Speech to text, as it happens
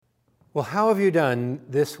Well, how have you done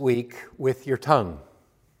this week with your tongue?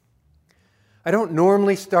 I don't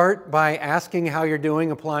normally start by asking how you're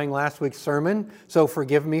doing applying last week's sermon, so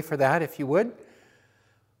forgive me for that if you would.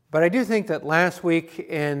 But I do think that last week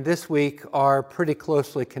and this week are pretty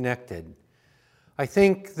closely connected. I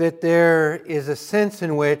think that there is a sense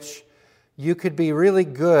in which you could be really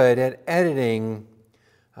good at editing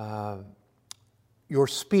your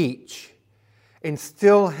speech and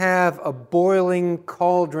still have a boiling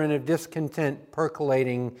cauldron of discontent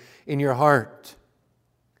percolating in your heart.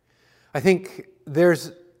 I think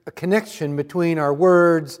there's a connection between our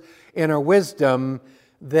words and our wisdom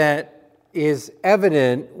that is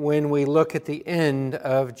evident when we look at the end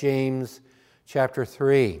of James chapter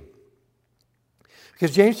 3. Because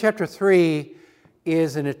James chapter 3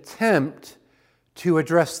 is an attempt to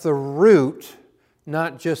address the root,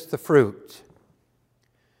 not just the fruit.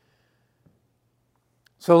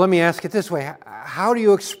 So let me ask it this way. How do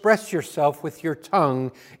you express yourself with your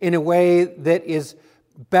tongue in a way that is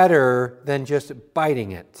better than just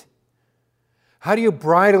biting it? How do you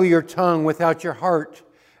bridle your tongue without your heart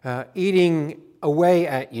eating away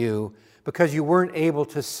at you because you weren't able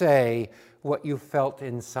to say what you felt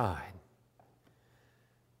inside?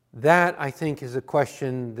 That, I think, is a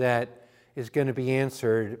question that is going to be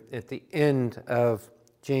answered at the end of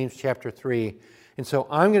James chapter 3. And so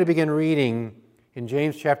I'm going to begin reading in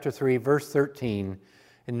James chapter 3, verse 13,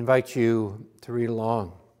 and invite you to read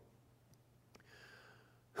along.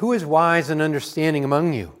 Who is wise and understanding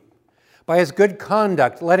among you? By his good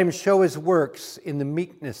conduct, let him show his works in the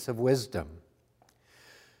meekness of wisdom.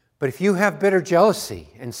 But if you have bitter jealousy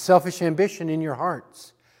and selfish ambition in your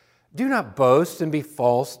hearts, do not boast and be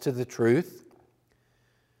false to the truth.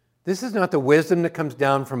 This is not the wisdom that comes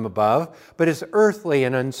down from above, but is earthly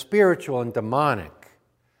and unspiritual and demonic.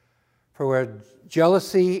 For where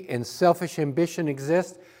jealousy and selfish ambition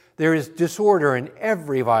exist, there is disorder in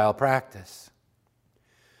every vile practice.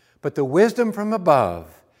 But the wisdom from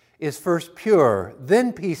above is first pure,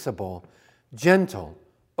 then peaceable, gentle,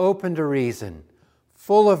 open to reason,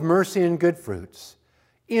 full of mercy and good fruits,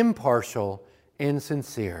 impartial and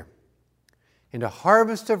sincere. And a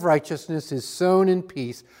harvest of righteousness is sown in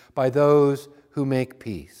peace by those who make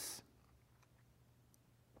peace.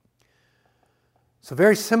 So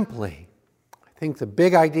very simply, I think the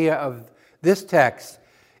big idea of this text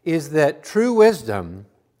is that true wisdom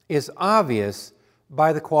is obvious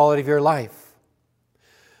by the quality of your life.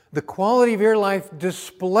 The quality of your life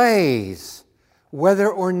displays whether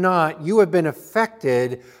or not you have been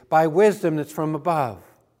affected by wisdom that's from above.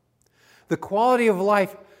 The quality of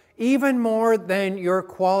life, even more than your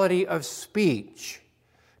quality of speech,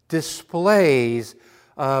 displays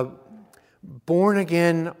a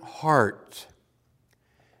born-again heart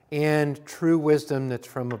and true wisdom that's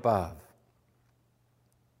from above.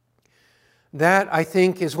 That, I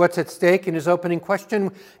think, is what's at stake in his opening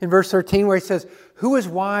question in verse 13, where he says, who is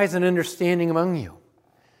wise and understanding among you?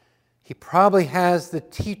 He probably has the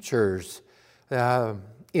teachers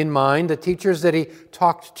in mind, the teachers that he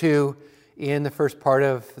talked to in the first part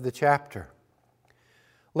of the chapter.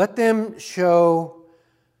 Let them show,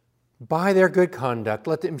 by their good conduct,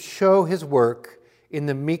 let them show his work in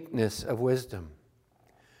the meekness of wisdom.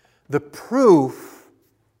 The proof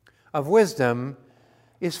of wisdom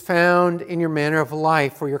is found in your manner of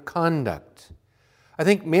life or your conduct. I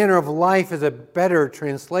think manner of life is a better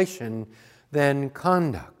translation than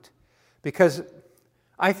conduct, because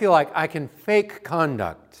I feel like I can fake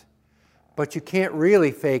conduct, but you can't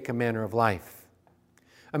really fake a manner of life.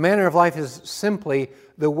 A manner of life is simply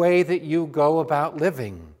the way that you go about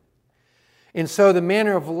living. And so the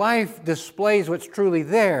manner of life displays what's truly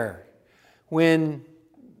there, when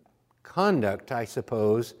conduct, I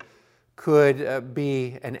suppose, could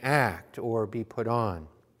be an act or be put on.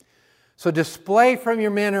 So display from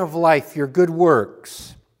your manner of life your good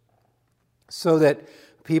works so that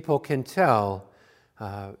people can tell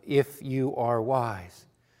if you are wise.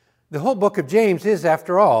 The whole book of James is,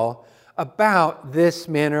 after all, about this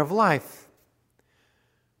manner of life.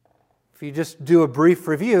 If you just do a brief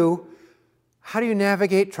review, how do you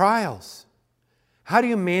navigate trials? How do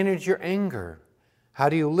you manage your anger? How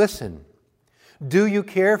do you listen? Do you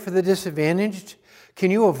care for the disadvantaged? Can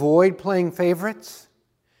you avoid playing favorites?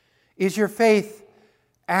 Is your faith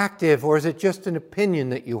active, or is it just an opinion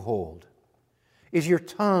that you hold? Is your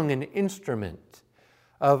tongue an instrument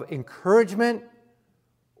of encouragement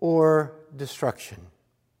or destruction?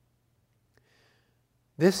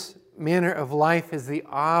 This manner of life is the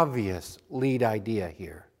obvious lead idea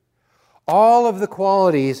here. All of the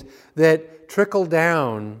qualities that trickle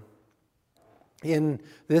down in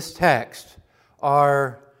this text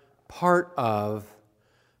are part of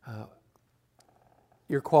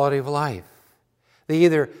your quality of life. They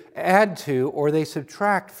either add to or they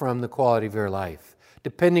subtract from the quality of your life,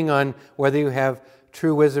 depending on whether you have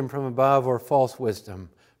true wisdom from above or false wisdom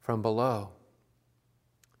from below.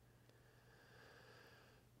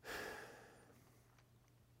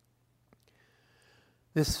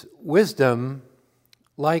 This wisdom,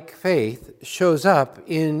 like faith, shows up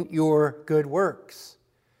in your good works.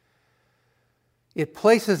 It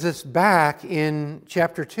places us back in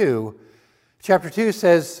chapter 2. Chapter 2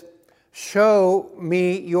 says, "Show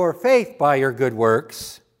me your faith by your good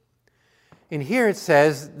works." And here it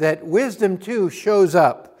says that wisdom too shows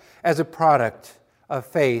up as a product of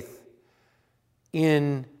faith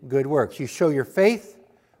in good works. You show your faith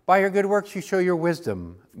by your good works, you show your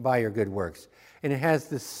wisdom by your good works. And it has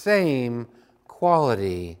the same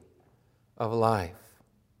quality of life.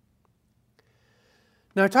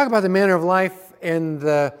 Now, I talk about the manner of life and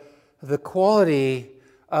the quality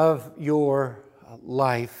of your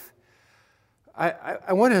life.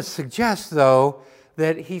 I want to suggest, though,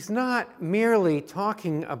 that he's not merely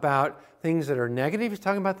talking about things that are negative, he's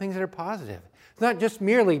talking about things that are positive. It's not just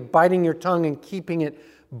merely biting your tongue and keeping it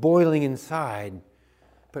boiling inside,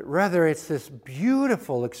 but rather it's this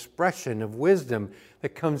beautiful expression of wisdom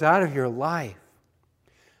that comes out of your life.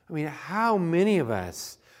 I mean, how many of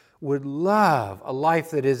us would love a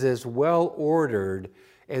life that is as well ordered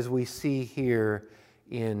as we see here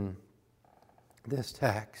in this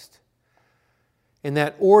text? And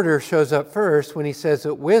that order shows up first when he says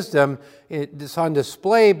that wisdom is on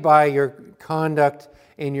display by your conduct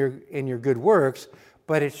and your good works,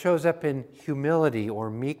 but it shows up in humility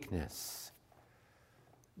or meekness.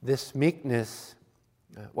 This meekness,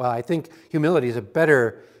 well, I think humility is a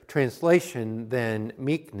better translation than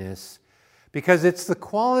meekness, because it's the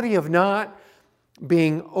quality of not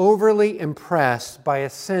being overly impressed by a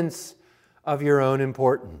sense of your own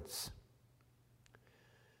importance.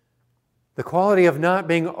 The quality of not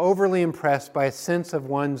being overly impressed by a sense of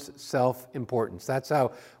one's self-importance. That's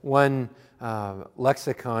how one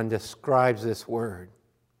lexicon describes this word.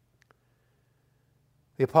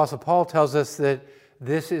 The Apostle Paul tells us that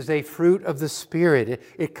this is a fruit of the Spirit.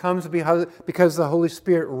 It comes because the Holy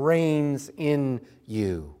Spirit reigns in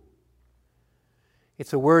you.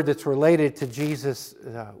 It's a word that's related to Jesus'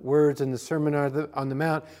 words in the Sermon on the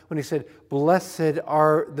Mount when he said, "Blessed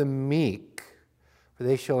are the meek, for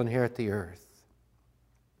they shall inherit the earth."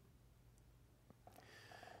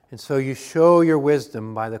 And so you show your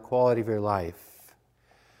wisdom by the quality of your life.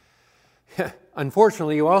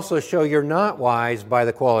 Unfortunately, you also show you're not wise by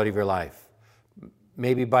the quality of your life.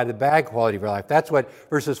 Maybe by the bad quality of your life. That's what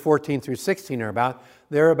verses 14 through 16 are about.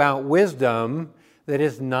 They're about wisdom that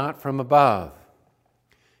is not from above.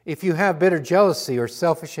 If you have bitter jealousy or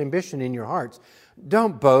selfish ambition in your hearts,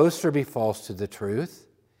 don't boast or be false to the truth.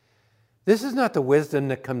 This is not the wisdom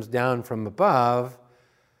that comes down from above,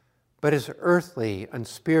 but is earthly,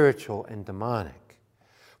 unspiritual, and demonic.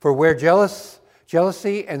 For where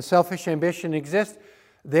jealousy and selfish ambition exist,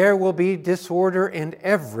 there will be disorder and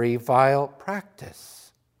every vile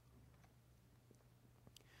practice.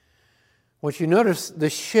 Once you notice the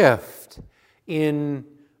shift in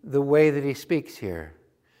the way that he speaks here.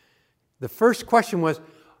 The first question was,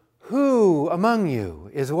 who among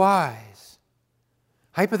you is wise?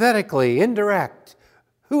 Hypothetically, indirect,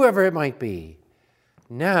 whoever it might be.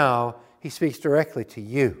 Now he speaks directly to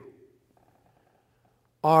you.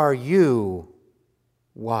 Are you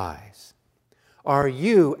wise? Are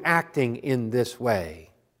you acting in this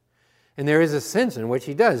way? And there is a sense in which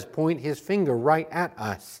he does point his finger right at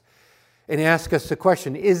us and ask us the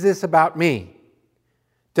question, is this about me?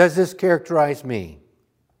 Does this characterize me?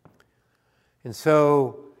 And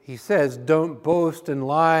so he says, don't boast and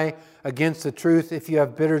lie against the truth if you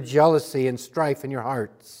have bitter jealousy and strife in your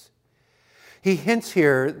hearts. He hints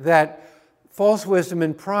here that false wisdom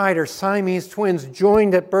and pride are Siamese twins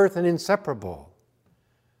joined at birth and inseparable.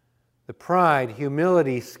 The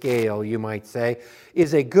pride-humility scale, you might say,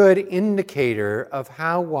 is a good indicator of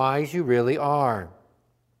how wise you really are.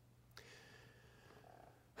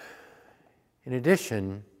 In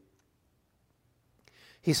addition,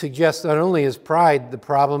 he suggests not only is pride the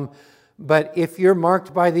problem, but if you're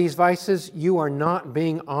marked by these vices, you are not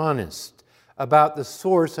being honest about the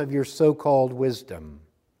source of your so-called wisdom.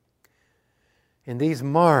 And these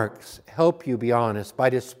marks help you be honest by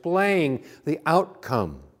displaying the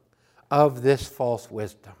outcome of this false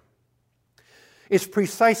wisdom. It's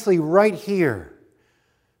precisely right here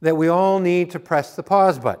that we all need to press the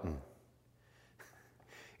pause button.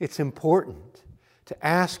 It's important to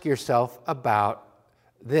ask yourself about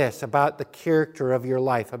this, about the character of your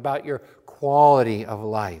life, about your quality of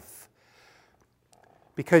life.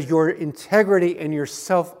 because your integrity and your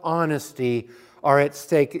self-honesty are at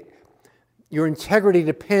stake. Your integrity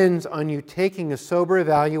depends on you taking a sober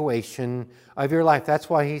evaluation of your life. That's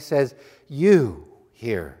why he says, you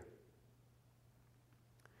here.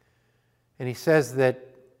 And he says that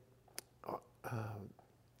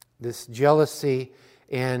this jealousy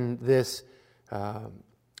and this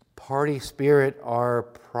party spirit are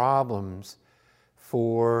problems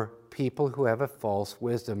for people who have a false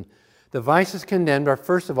wisdom. The vices condemned are,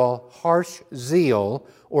 first of all, harsh zeal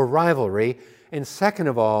or rivalry, and second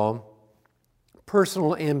of all,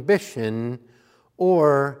 personal ambition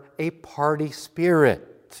or a party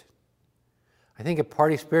spirit. I think a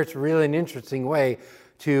party spirit's really an interesting way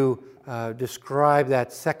to describe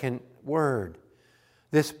that second word.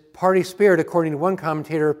 This party spirit, according to one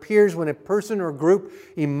commentator, appears when a person or group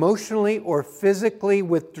emotionally or physically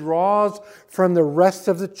withdraws from the rest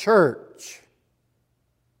of the church.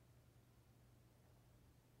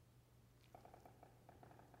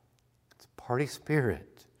 It's a party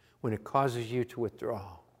spirit when it causes you to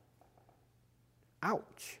withdraw.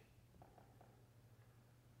 Ouch.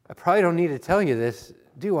 I probably don't need to tell you this,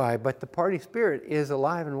 do I? But the party spirit is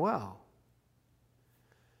alive and well.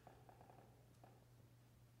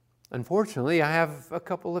 Unfortunately, I have a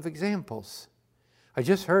couple of examples. I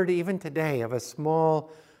just heard even today of a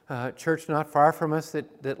small church not far from us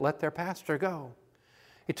that let their pastor go.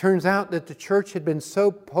 It turns out that the church had been so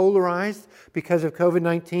polarized because of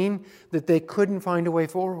COVID-19 that they couldn't find a way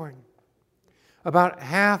forward. About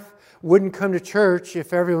half wouldn't come to church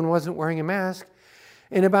if everyone wasn't wearing a mask,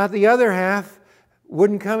 and about the other half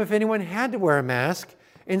wouldn't come if anyone had to wear a mask,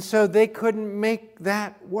 and so they couldn't make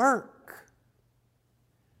that work.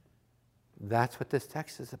 That's what this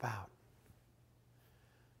text is about.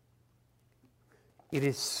 It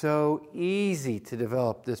is so easy to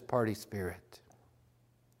develop this party spirit.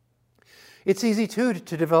 It's easy, too,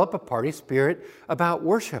 to develop a party spirit about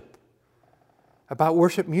worship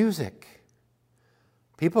music.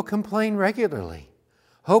 People complain regularly,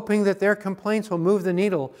 hoping that their complaints will move the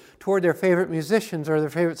needle toward their favorite musicians or their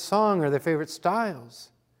favorite song or their favorite styles.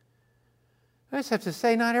 I just have to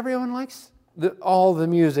say, not everyone likes all the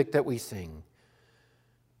music that we sing.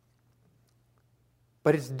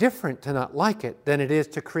 But it's different to not like it than it is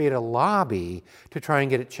to create a lobby to try and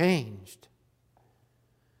get it changed.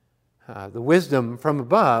 The wisdom from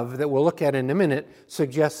above that we'll look at in a minute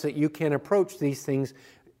suggests that you can approach these things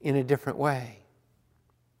in a different way.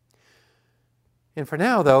 And for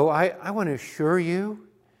now, though, I want to assure you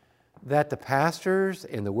that the pastors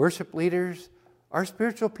and the worship leaders are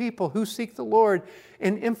spiritual people who seek the Lord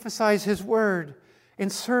and emphasize His Word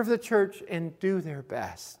and serve the church and do their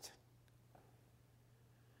best.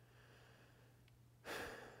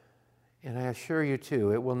 And I assure you,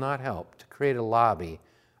 too, it will not help to create a lobby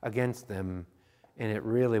against them, and it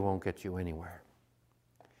really won't get you anywhere.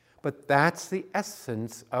 But that's the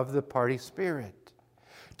essence of the party spirit,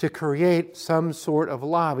 to create some sort of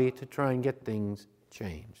lobby to try and get things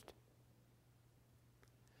changed.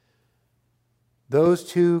 Those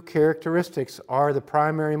two characteristics are the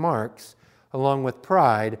primary marks, along with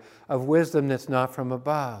pride, of wisdom that's not from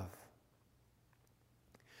above.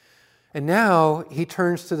 And now he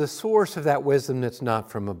turns to the source of that wisdom that's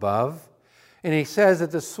not from above. And he says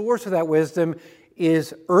that the source of that wisdom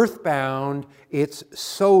is earthbound, it's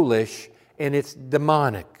soulish, and it's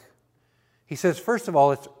demonic. He says, first of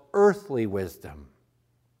all, it's earthly wisdom.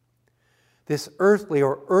 This earthly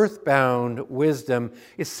or earthbound wisdom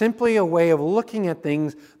is simply a way of looking at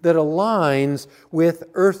things that aligns with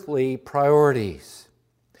earthly priorities.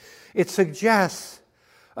 It suggests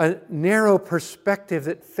a narrow perspective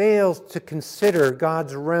that fails to consider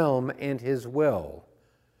God's realm and His will.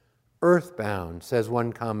 Earthbound, says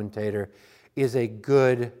one commentator, is a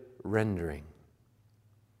good rendering.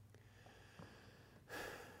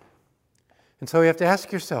 And so you have to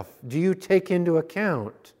ask yourself, do you take into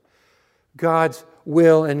account God's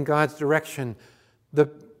will and God's direction? The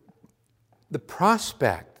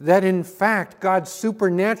prospect that in fact God's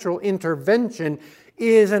supernatural intervention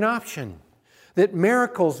is an option, that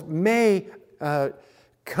miracles may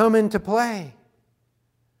come into play.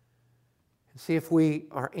 See, if we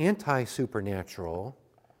are anti-supernatural,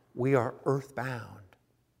 we are earthbound.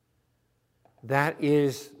 That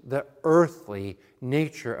is the earthly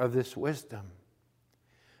nature of this wisdom.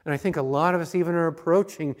 And I think a lot of us even are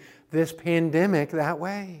approaching this pandemic that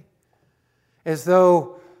way, as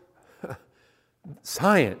though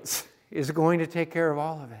science is going to take care of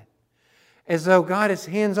all of it, as though God is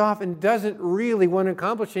hands off and doesn't really want to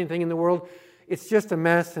accomplish anything in the world. It's just a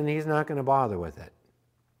mess and He's not going to bother with it.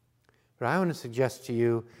 But I want to suggest to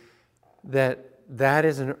you that that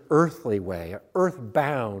is an earthly way, an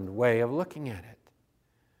earthbound way of looking at it.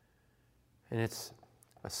 And it's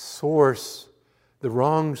a source, the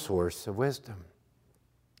wrong source of wisdom.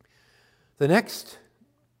 The next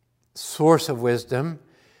source of wisdom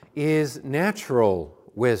is natural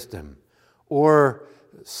wisdom or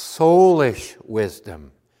soulish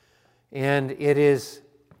wisdom. And it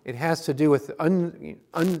has to do with,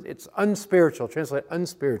 it's unspiritual, translate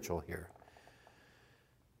unspiritual here.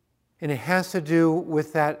 And it has to do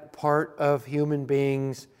with that part of human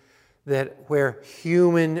beings where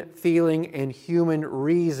human feeling and human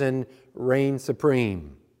reason reign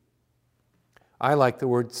supreme. I like the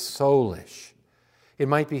word soulish. It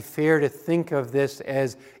might be fair to think of this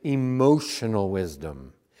as emotional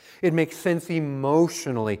wisdom. It makes sense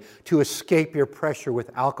emotionally to escape your pressure with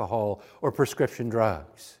alcohol or prescription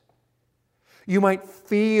drugs. You might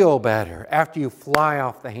feel better after you fly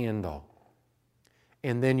off the handle,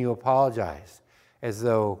 and then you apologize as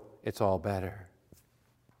though it's all better.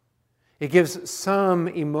 It gives some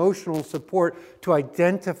emotional support to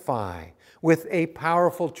identify with a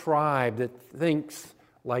powerful tribe that thinks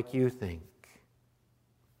like you think.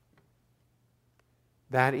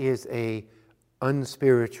 That is a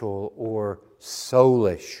unspiritual or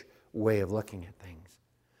soulish way of looking at things.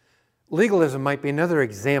 Legalism might be another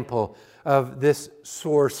example of this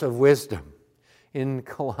source of wisdom. In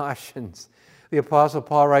Colossians, the Apostle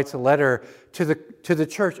Paul writes a letter to the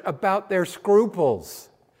church about their scruples.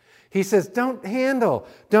 He says, don't handle,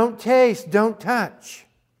 don't taste, don't touch.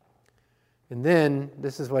 And then,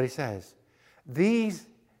 this is what he says, these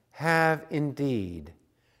have indeed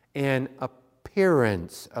an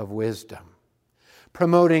appearance of wisdom,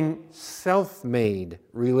 promoting self-made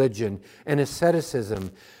religion and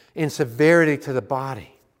asceticism and severity to the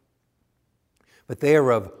body. But they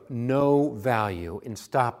are of no value in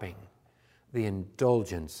stopping the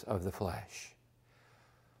indulgence of the flesh.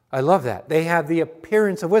 I love that. They have the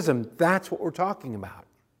appearance of wisdom. That's what we're talking about.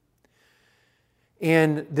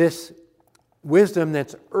 And this wisdom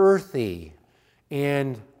that's earthy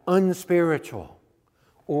and unspiritual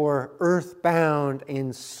or earthbound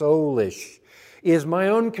and soulish is my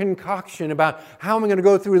own concoction about how I'm going to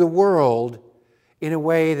go through the world in a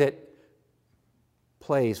way that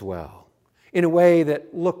plays well, in a way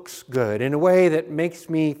that looks good, in a way that makes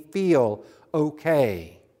me feel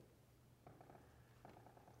okay.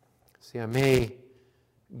 See, I may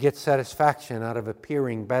get satisfaction out of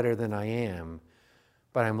appearing better than I am,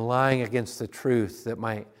 but I'm lying against the truth that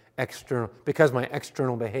because my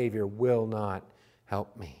external behavior will not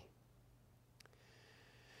help me.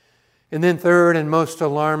 And then third and most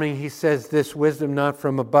alarming, he says this wisdom not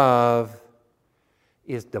from above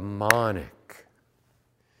is demonic.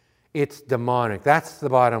 It's demonic. That's the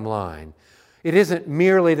bottom line. It isn't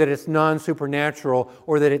merely that it's non-supernatural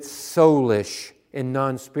or that it's soulish and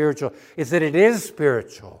non-spiritual. It's that it is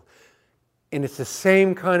spiritual. And it's the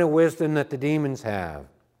same kind of wisdom that the demons have.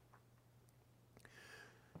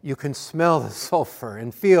 You can smell the sulfur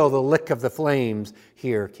and feel the lick of the flames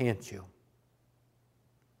here, can't you?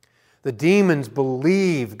 The demons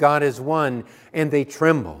believe God is one and they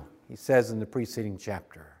tremble, he says in the preceding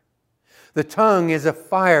chapter. The tongue is a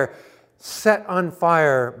fire set on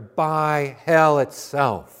fire by hell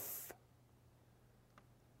itself.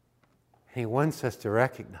 And he wants us to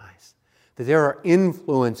recognize that there are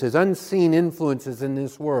influences, unseen influences in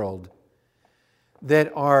this world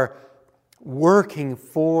that are working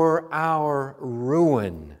for our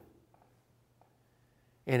ruin.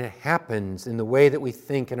 And it happens in the way that we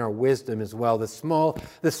think in our wisdom as well. The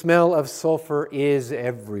smell of sulfur is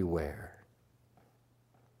everywhere.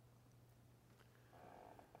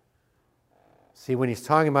 See, when he's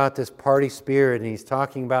talking about this party spirit and he's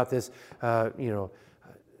talking about this,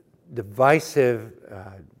 divisive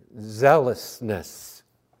zealousness,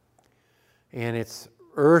 and it's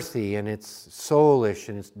earthy and it's soulish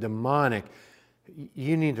and it's demonic,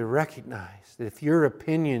 you need to recognize that if your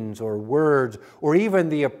opinions or words or even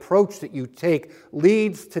the approach that you take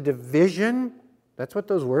leads to division, that's what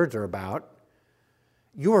those words are about,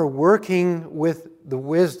 you are working with the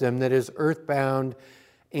wisdom that is earthbound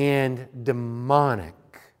and demonic.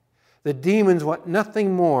 The demons want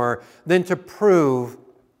nothing more than to prove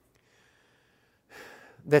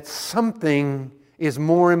that something is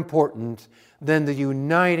more important than the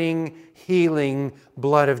uniting, healing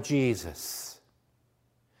blood of Jesus.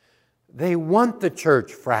 They want the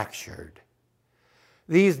church fractured.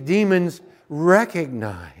 These demons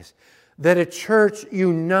recognize that a church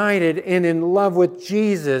united and in love with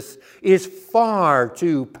Jesus is far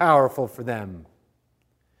too powerful for them.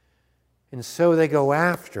 And so they go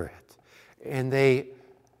after it, and they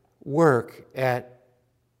work at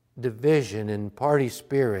division and party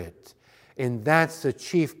spirit. And that's the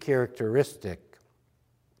chief characteristic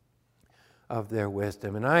of their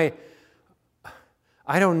wisdom. And I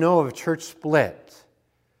don't know of a church split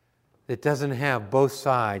that doesn't have both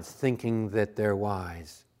sides thinking that they're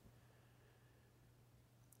wise.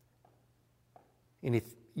 And if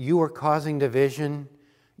you are causing division,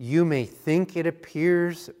 you may think it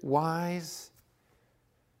appears wise,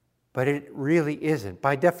 but it really isn't.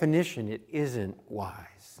 By definition, it isn't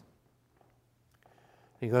wise.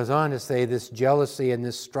 He goes on to say this jealousy and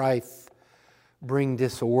this strife bring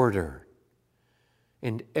disorder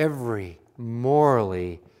and every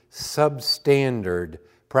morally substandard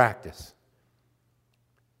practice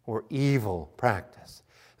or evil practice.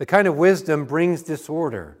 The kind of wisdom brings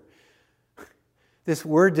disorder. This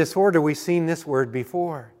word disorder, we've seen this word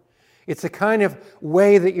before. It's the kind of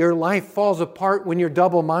way that your life falls apart when you're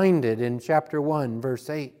double-minded in chapter 1, verse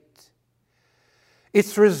 8.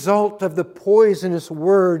 It's the result of the poisonous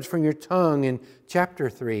words from your tongue in chapter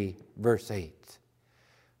 3, verse 8.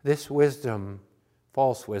 This wisdom,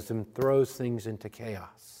 false wisdom, throws things into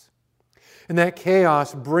chaos. And that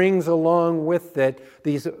chaos brings along with it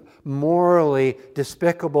these morally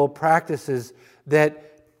despicable practices that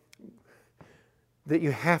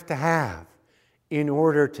you have to have in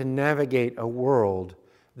order to navigate a world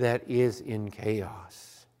that is in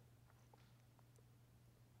chaos.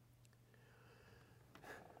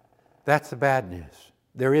 That's the bad news.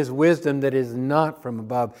 There is wisdom that is not from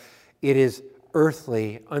above. It is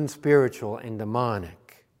earthly, unspiritual, and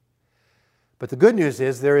demonic. But the good news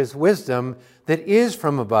is there is wisdom that is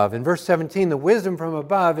from above. In verse 17, the wisdom from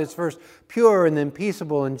above is first pure and then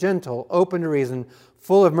peaceable and gentle, open to reason,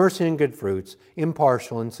 full of mercy and good fruits,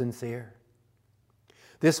 impartial and sincere.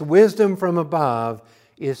 This wisdom from above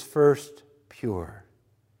is first pure.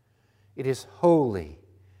 It is holy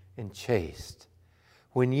and chaste.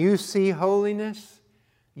 When you see holiness,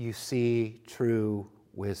 you see true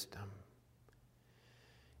wisdom.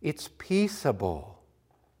 It's peaceable.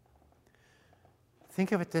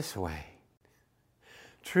 Think of it this way.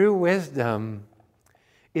 True wisdom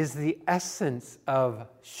is the essence of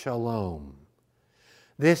shalom.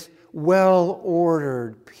 This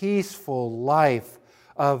well-ordered, peaceful life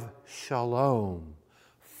of shalom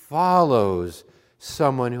follows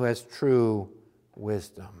someone who has true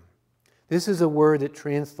wisdom. This is a word that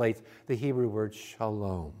translates the Hebrew word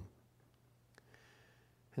shalom.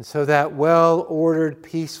 And so that well-ordered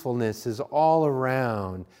peacefulness is all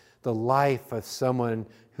around the life of someone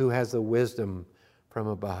who has the wisdom from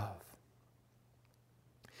above.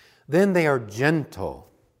 Then they are gentle.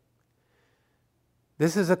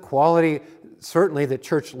 This is a quality certainly that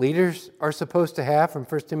church leaders are supposed to have from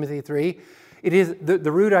 1 Timothy 3. It is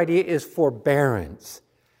the root idea is forbearance.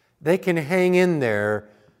 They can hang in there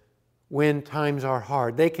when times are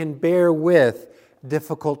hard. They can bear with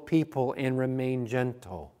difficult people and remain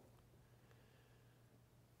gentle.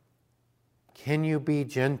 Can you be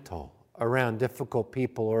gentle around difficult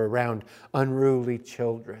people or around unruly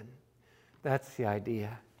children? That's the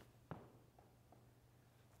idea.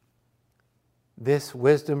 This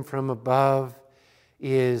wisdom from above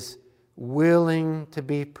is willing to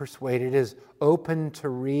be persuaded. It is open to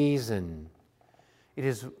reason. It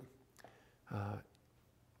is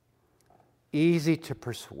easy to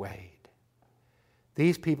persuade.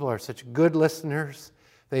 These people are such good listeners.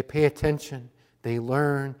 They pay attention. They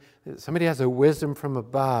learn. Somebody has a wisdom from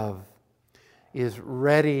above, is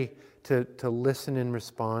ready to listen and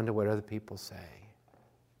respond to what other people say.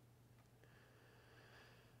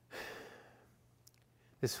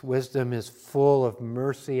 This wisdom is full of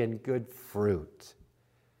mercy and good fruit.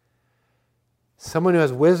 Someone who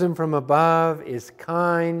has wisdom from above is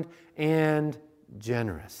kind and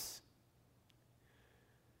generous.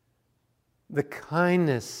 Their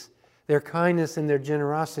kindness and their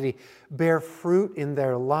generosity bear fruit in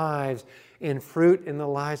their lives and fruit in the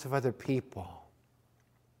lives of other people.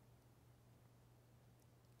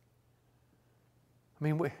 I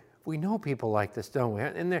mean, we know people like this, don't we?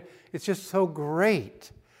 And it's just so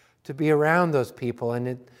great to be around those people,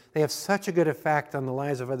 and they have such a good effect on the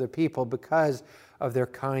lives of other people because of their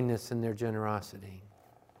kindness and their generosity.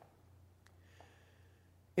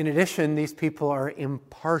 In addition, these people are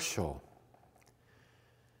impartial.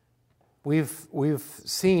 We've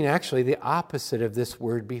seen actually the opposite of this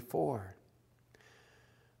word before.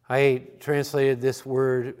 I translated this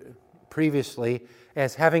word previously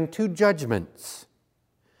as having two judgments.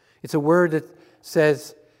 It's a word that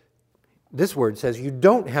says, this word says you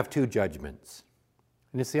don't have two judgments.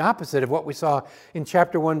 And it's the opposite of what we saw in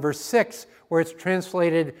chapter 1, verse 6, where it's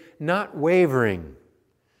translated not wavering.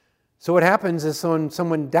 So what happens is when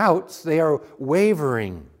someone doubts, they are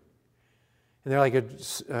wavering. And they're like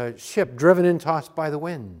a ship driven and tossed by the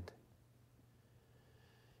wind.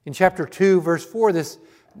 In chapter 2, verse 4,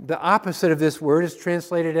 the opposite of this word is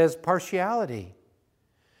translated as partiality.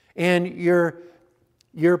 And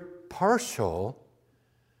you're partial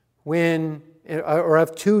when, or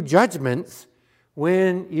of two judgments,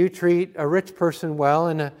 when you treat a rich person well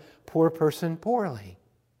and a poor person poorly.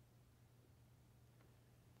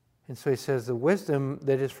 And so he says the wisdom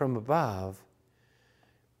that is from above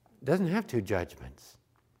doesn't have two judgments.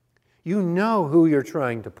 You know who you're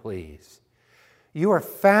trying to please. You are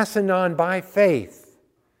fastened on by faith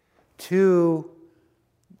to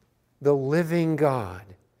the living God.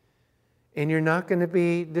 And you're not going to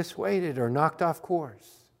be dissuaded or knocked off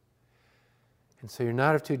course. And so you're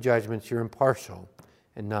not of two judgments, you're impartial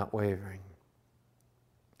and not wavering.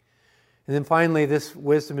 And then finally, this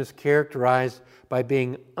wisdom is characterized by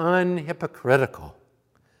being unhypocritical.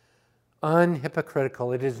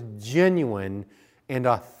 Unhypocritical. It is genuine and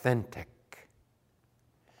authentic.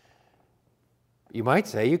 You might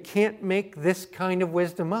say you can't make this kind of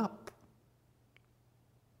wisdom up.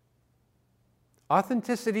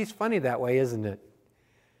 Authenticity is funny that way, isn't it?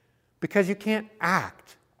 Because you can't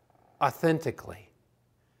act authentically.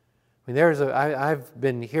 I mean, I've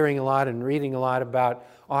been hearing a lot and reading a lot about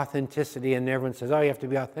authenticity, and everyone says, oh, you have to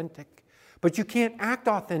be authentic. But you can't act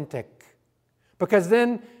authentic, because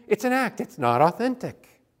then it's an act. It's not authentic.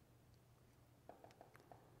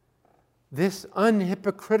 This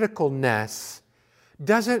unhypocriticalness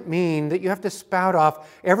doesn't mean that you have to spout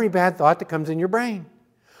off every bad thought that comes in your brain,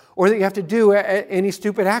 or that you have to do any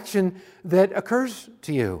stupid action that occurs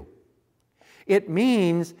to you. It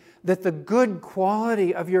means that the good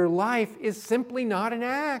quality of your life is simply not an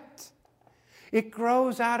act. It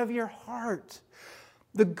grows out of your heart.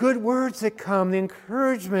 The good words that come, the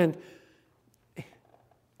encouragement,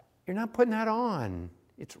 you're not putting that on.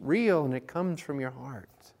 It's real and it comes from your heart.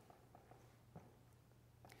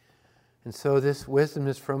 And so this wisdom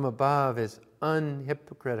is from above, is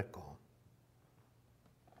unhypocritical.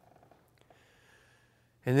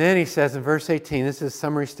 And then he says in verse 18, this is a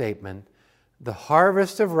summary statement, the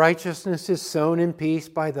harvest of righteousness is sown in peace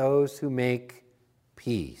by those who make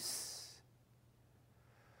peace.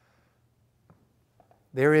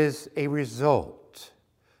 There is a result.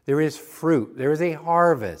 There is fruit. There is a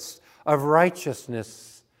harvest of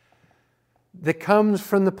righteousness that comes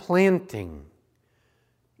from the planting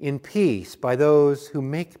in peace by those who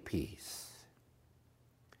make peace.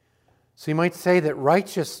 So you might say that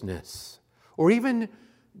righteousness or even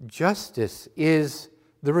justice is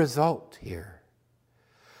the result here.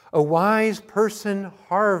 A wise person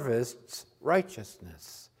harvests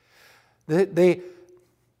righteousness. They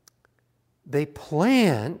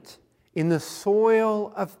plant in the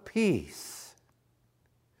soil of peace.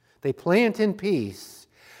 They plant in peace,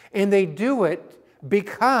 and they do it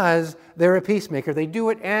because they're a peacemaker. They do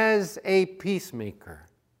it as a peacemaker.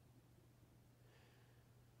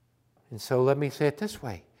 And so let me say it this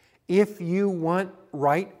way. If you want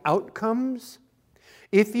right outcomes,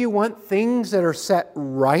 if you want things that are set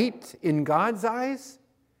right in God's eyes,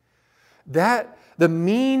 that the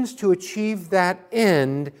means to achieve that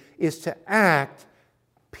end is to act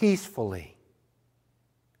peacefully.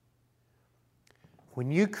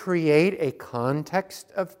 When you create a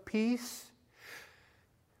context of peace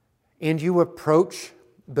and you approach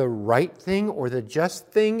the right thing or the just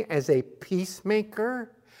thing as a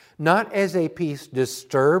peacemaker, not as a peace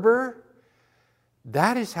disturber,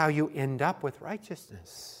 that is how you end up with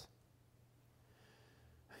righteousness.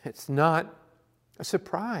 It's not a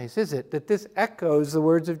surprise, is it, that this echoes the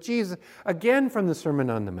words of Jesus again from the Sermon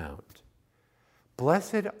on the Mount.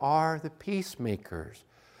 Blessed are the peacemakers,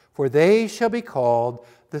 for they shall be called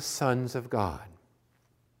the sons of God.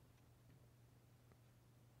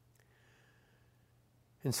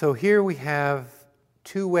 And so here we have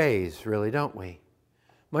two ways, really, don't we?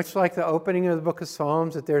 Much like the opening of the book of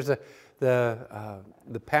Psalms, that there's the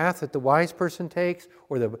path that the wise person takes,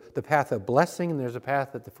 or the path of blessing, and there's a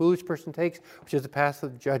path that the foolish person takes, which is the path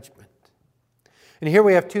of judgment. And here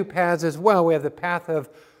we have two paths as well. We have the path of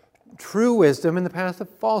true wisdom and the path of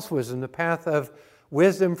false wisdom, the path of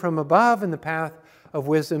wisdom from above and the path of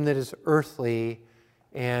wisdom that is earthly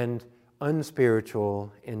and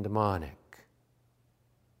unspiritual and demonic.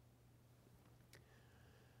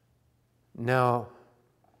 Now,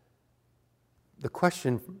 the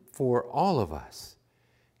question for all of us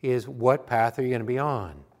is, what path are you going to be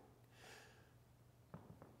on?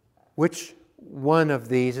 Which one of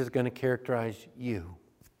these is going to characterize you?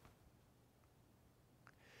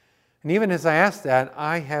 And even as I ask that,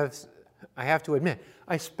 I have to admit,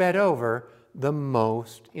 I sped over the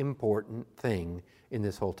most important thing in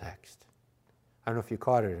this whole text. I don't know if you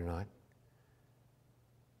caught it or not.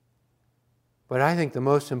 But I think the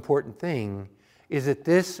most important thing is that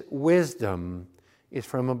this wisdom is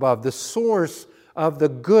from above. The source of the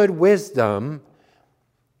good wisdom,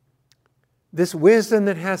 this wisdom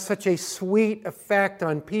that has such a sweet effect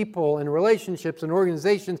on people and relationships and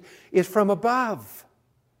organizations, is from above.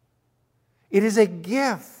 It is a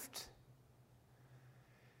gift.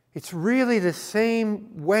 It's really the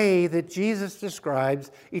same way that Jesus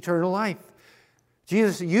describes eternal life.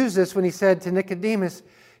 Jesus used this when he said to Nicodemus,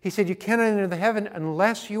 he said, you cannot enter the heaven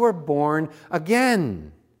unless you are born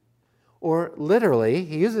again. Or literally,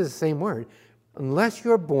 he uses the same word, unless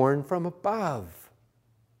you are born from above.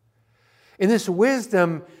 And this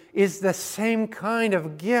wisdom is the same kind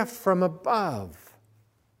of gift from above.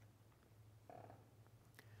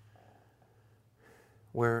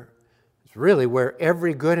 It's really where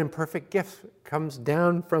every good and perfect gift comes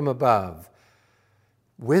down from above.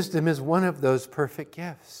 Wisdom is one of those perfect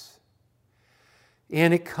gifts.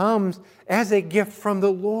 And it comes as a gift from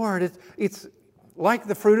the Lord. It's like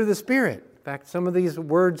the fruit of the Spirit. In fact, some of these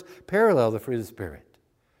words parallel the fruit of the Spirit.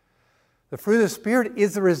 The fruit of the Spirit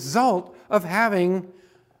is the result of having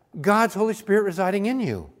God's Holy Spirit residing in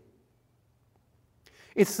you.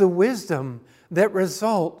 It's the wisdom that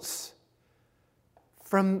results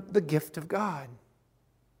from the gift of God.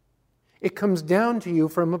 It comes down to you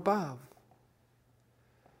from above.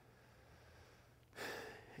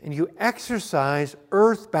 And you exercise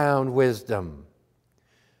earthbound wisdom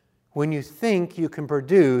when you think you can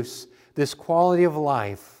produce this quality of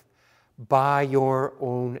life by your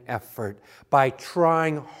own effort, by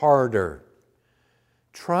trying harder.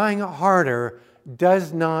 Trying harder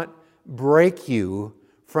does not break you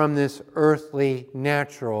from this earthly,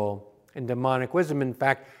 natural, and demonic wisdom. In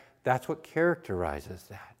fact, that's what characterizes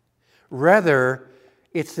that. Rather,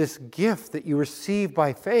 it's this gift that you receive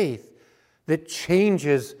by faith that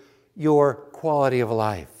changes your quality of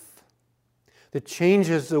life, that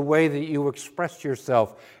changes the way that you express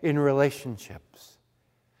yourself in relationships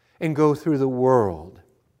and go through the world.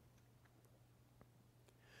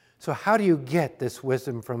 So how do you get this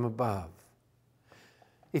wisdom from above?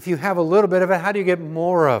 If you have a little bit of it, how do you get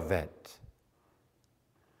more of it?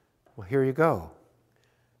 Well, here you go.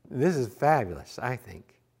 This is fabulous, I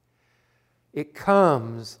think. It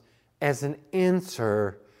comes as an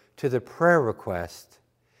answer to the prayer request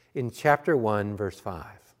in chapter 1, verse 5.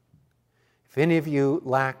 If any of you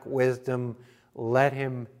lack wisdom, let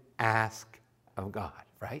him ask of God,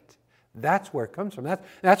 right? That's where it comes from.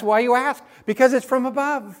 That's why you ask, because it's from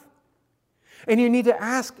above. And you need to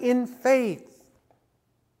ask in faith,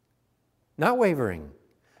 not wavering.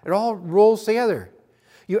 It all rolls together.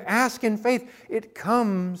 You ask in faith. It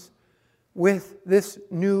comes with this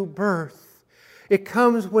new birth. It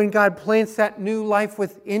comes when God plants that new life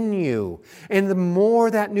within you. And the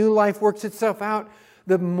more that new life works itself out,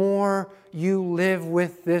 the more you live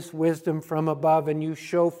with this wisdom from above and you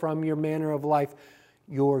show from your manner of life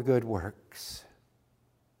your good works.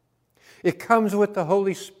 It comes with the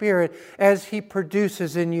Holy Spirit as He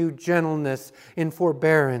produces in you gentleness and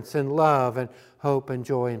forbearance and love and hope and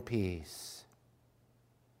joy and peace.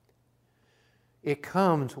 It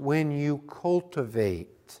comes when you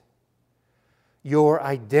cultivate your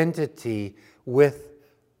identity with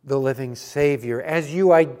the living Savior, as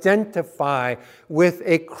you identify with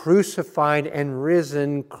a crucified and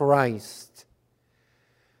risen Christ.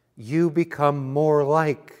 You become more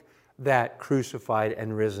like that crucified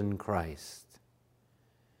and risen Christ.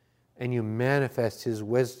 And you manifest His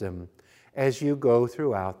wisdom as you go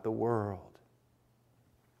throughout the world.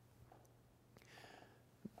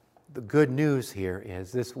 The good news here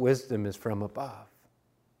is this wisdom is from above.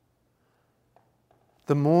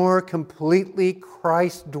 The more completely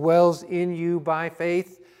Christ dwells in you by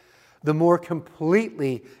faith, the more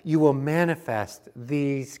completely you will manifest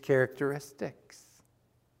these characteristics.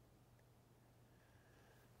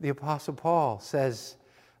 The Apostle Paul says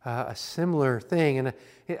a similar thing, and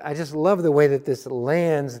I just love the way that this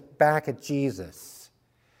lands back at Jesus.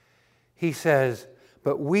 He says,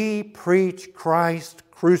 "But we preach Christ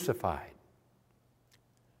crucified,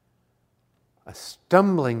 a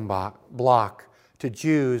stumbling block to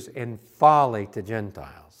Jews and folly to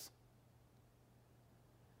Gentiles.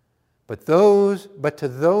 But to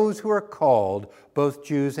those who are called, both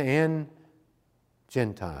Jews and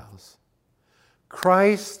Gentiles,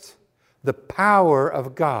 Christ, the power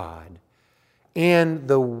of God and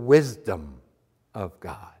the wisdom of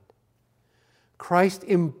God." Christ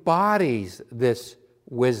embodies this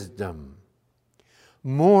wisdom.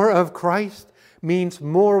 More of Christ means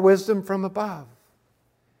more wisdom from above.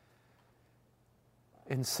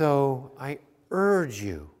 And so I urge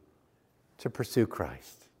you to pursue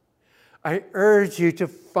Christ. I urge you to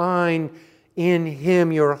find in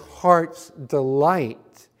Him your heart's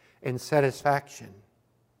delight and satisfaction.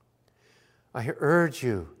 I urge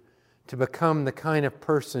you to become the kind of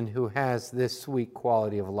person who has this sweet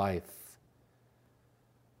quality of life.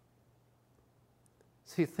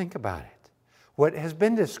 See, think about it. What has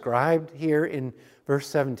been described here in verse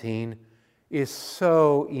 17 is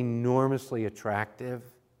so enormously attractive.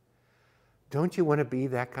 Don't you want to be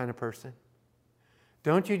that kind of person?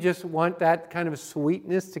 Don't you just want that kind of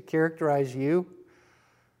sweetness to characterize you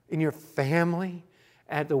in your family,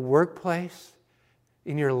 at the workplace,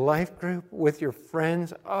 in your life group, with your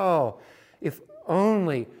friends? Oh, if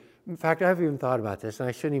only, in fact, I've even thought about this, and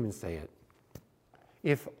I shouldn't even say it.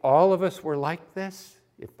 If all of us were like this,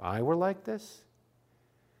 if I were like this,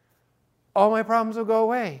 all my problems will go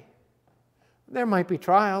away. There might be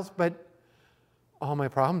trials, but all my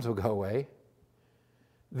problems will go away.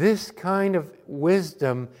 This kind of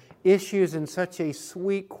wisdom issues in such a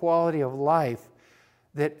sweet quality of life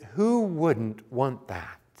that who wouldn't want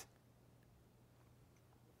that?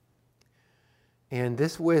 And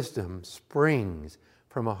this wisdom springs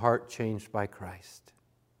from a heart changed by Christ.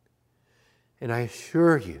 And I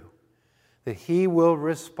assure you that He will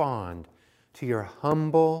respond to your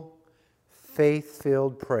humble,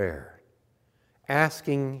 faith-filled prayer,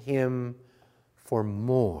 asking Him for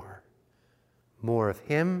more of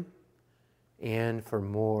Him and for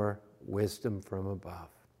more wisdom from above.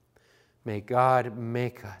 May God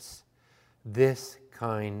make us this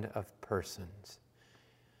kind of persons.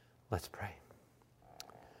 Let's pray.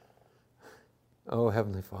 Oh,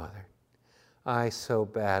 Heavenly Father, I so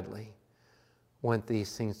badly want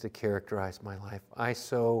these things to characterize my life. I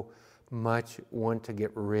so much want to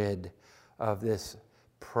get rid of this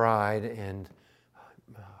pride and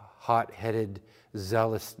hot-headed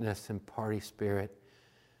zealousness and party spirit.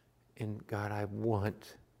 And God, I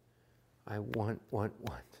want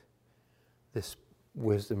this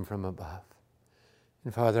wisdom from above.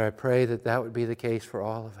 And Father, I pray that that would be the case for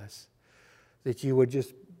all of us, that you would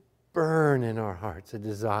just burn in our hearts a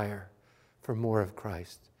desire for more of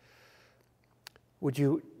Christ. Would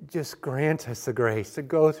you just grant us the grace to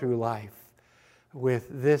go through life with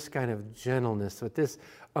this kind of gentleness, with this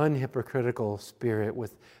unhypocritical spirit,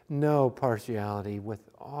 with no partiality, with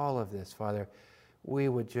all of this, Father. We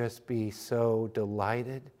would just be so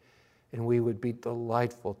delighted, and we would be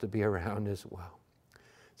delightful to be around as well.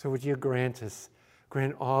 So would you grant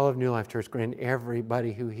all of New Life Church, grant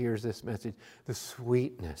everybody who hears this message the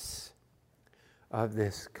sweetness of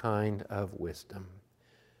this kind of wisdom.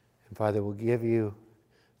 And Father, we'll give you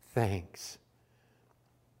thanks.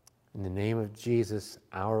 In the name of Jesus,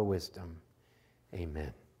 our wisdom,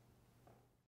 amen.